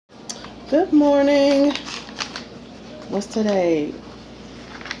Good morning. What's today?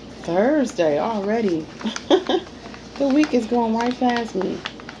 Thursday already. The week is going right past me.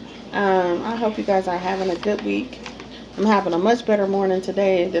 I hope you guys are having a good week. I'm having a much better morning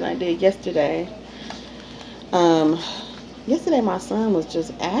today than I did yesterday. Um, Yesterday my son was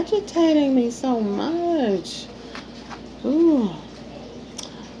just agitating me so much. Ooh.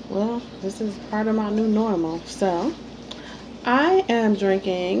 Well, this is part of my new normal. So, I am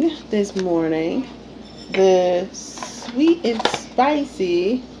drinking this morning the sweet and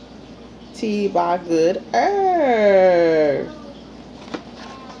spicy tea by Good Earth.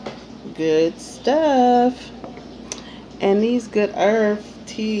 Good stuff. And these Good Earth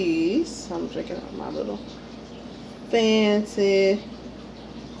teas, I'm drinking out my little fancy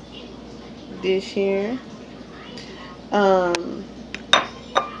dish here.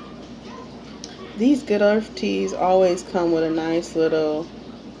 These Good Earth teas always come with a nice little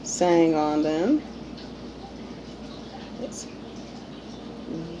saying on them.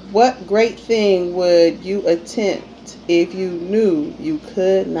 What great thing would you attempt if you knew you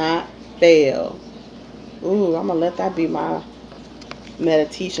could not fail? Ooh, I'm going to let that be my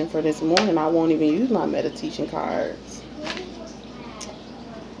meditation for this morning. I won't even use my meditation cards.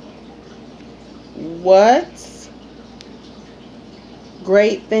 What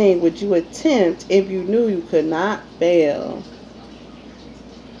great thing would you attempt if you knew you could not fail?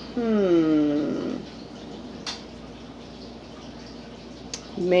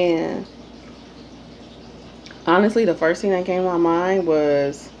 Man. Honestly, the first thing that came to my mind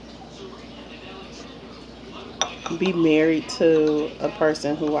was be married to a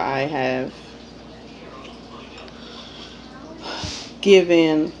person who I have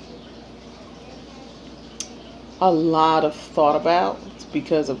given a lot of thought about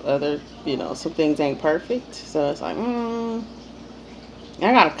because of other, some things ain't perfect. So it's like,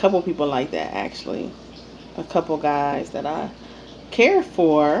 I got a couple people like that actually. A couple guys that I care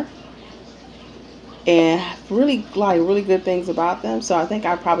for and really like really good things about them. So I think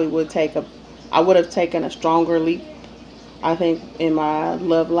I probably would have taken a stronger leap, I think, in my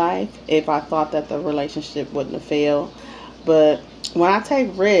love life if I thought that the relationship wouldn't have failed. But when I take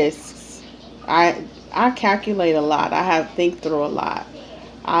risks, I calculate a lot. I think through a lot.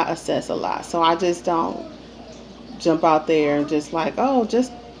 I assess a lot. So I just don't jump out there and just like, oh,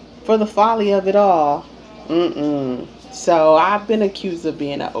 just for the folly of it all. So I've been accused of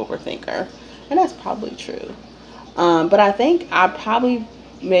being an overthinker, and that's probably true. But I think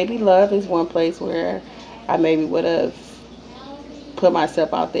maybe love is one place where I maybe would have put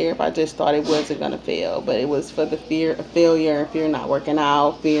myself out there if I just thought it wasn't going to fail. But it was for the fear of failure, fear of not working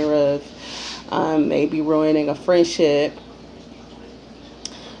out, fear of maybe ruining a friendship,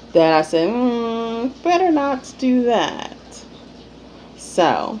 that I said, better not do that.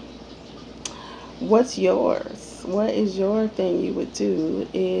 So, what's yours? What is your thing you would do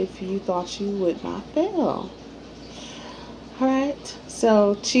if you thought you would not fail? Alright,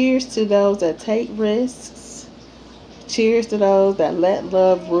 so cheers to those that take risks. Cheers to those that let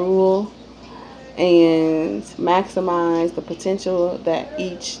love rule and maximize the potential that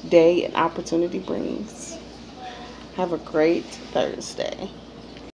each day and opportunity brings. Have a great Thursday.